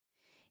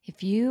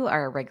If you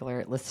are a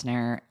regular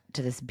listener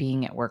to this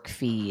Being at Work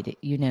feed,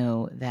 you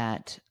know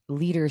that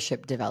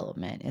leadership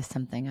development is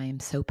something I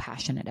am so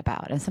passionate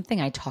about. And something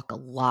I talk a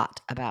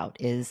lot about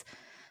is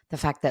the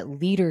fact that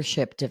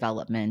leadership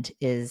development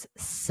is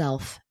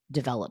self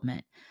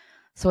development.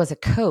 So, as a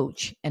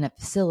coach and a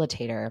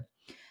facilitator,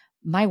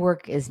 my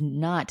work is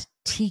not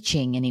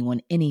teaching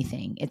anyone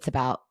anything, it's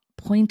about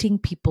pointing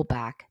people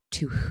back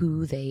to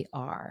who they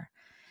are.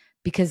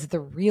 Because the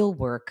real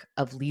work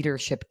of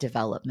leadership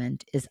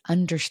development is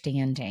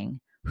understanding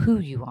who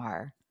you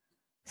are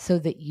so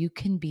that you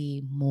can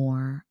be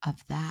more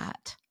of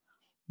that,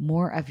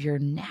 more of your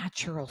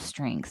natural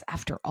strengths.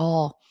 After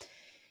all,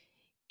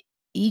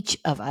 each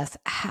of us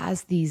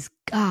has these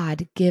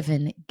God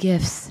given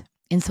gifts.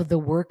 And so the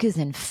work is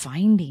in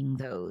finding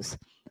those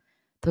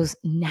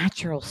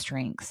natural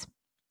strengths,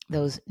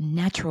 those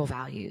natural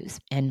values,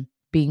 and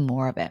being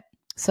more of it.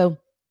 So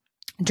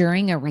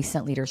during a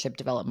recent leadership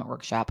development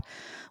workshop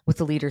with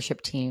the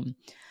leadership team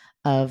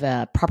of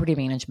a property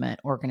management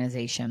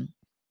organization,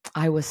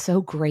 I was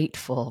so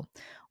grateful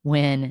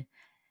when,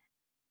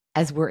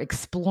 as we're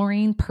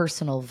exploring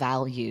personal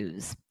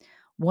values,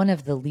 one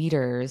of the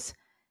leaders,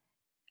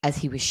 as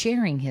he was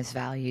sharing his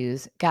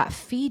values, got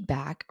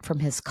feedback from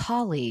his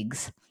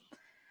colleagues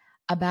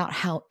about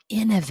how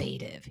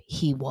innovative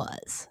he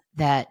was,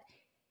 that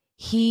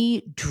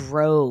he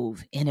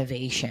drove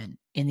innovation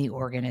in the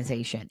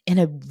organization in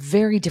a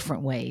very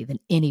different way than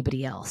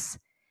anybody else.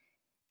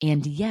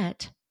 And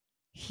yet,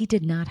 he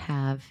did not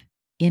have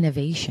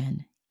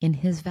innovation in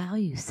his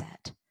value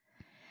set.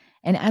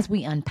 And as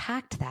we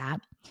unpacked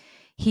that,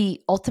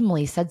 he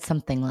ultimately said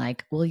something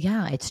like, well,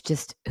 yeah, it's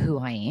just who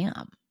I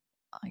am.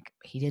 Like,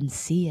 he didn't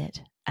see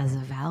it as a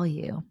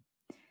value,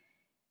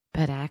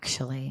 but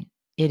actually,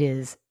 it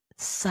is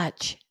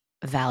such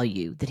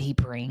value that he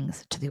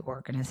brings to the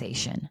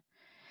organization.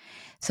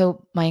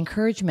 So, my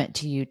encouragement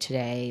to you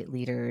today,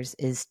 leaders,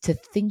 is to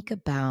think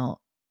about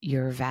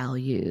your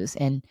values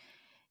and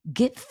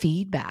get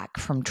feedback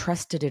from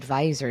trusted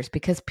advisors,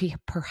 because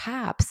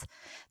perhaps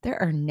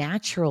there are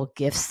natural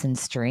gifts and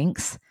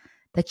strengths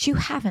that you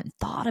haven't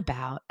thought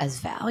about as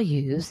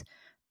values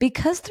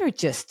because they're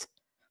just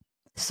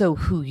so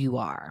who you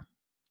are.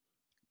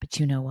 But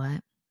you know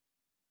what?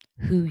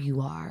 Who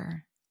you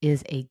are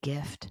is a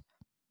gift.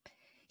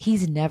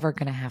 He's never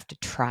going to have to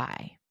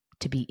try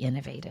to be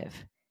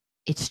innovative.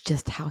 It's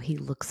just how he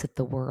looks at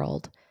the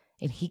world,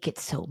 and he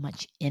gets so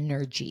much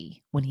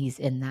energy when he's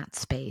in that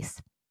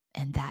space.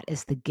 And that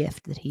is the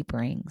gift that he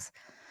brings.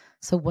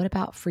 So, what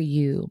about for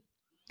you?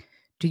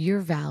 Do your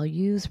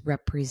values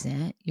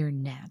represent your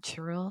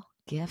natural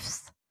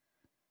gifts?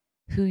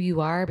 Who you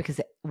are? Because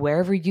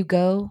wherever you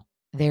go,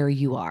 there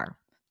you are.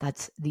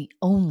 That's the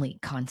only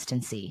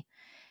constancy.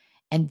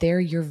 And there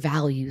your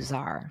values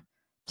are.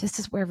 Just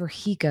as wherever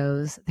he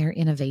goes, their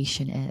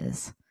innovation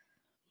is.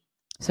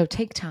 So,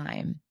 take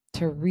time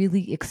to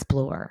really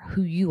explore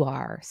who you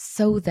are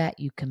so that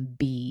you can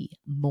be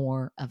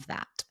more of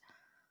that.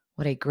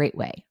 What a great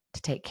way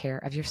to take care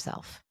of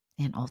yourself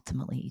and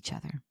ultimately each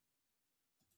other.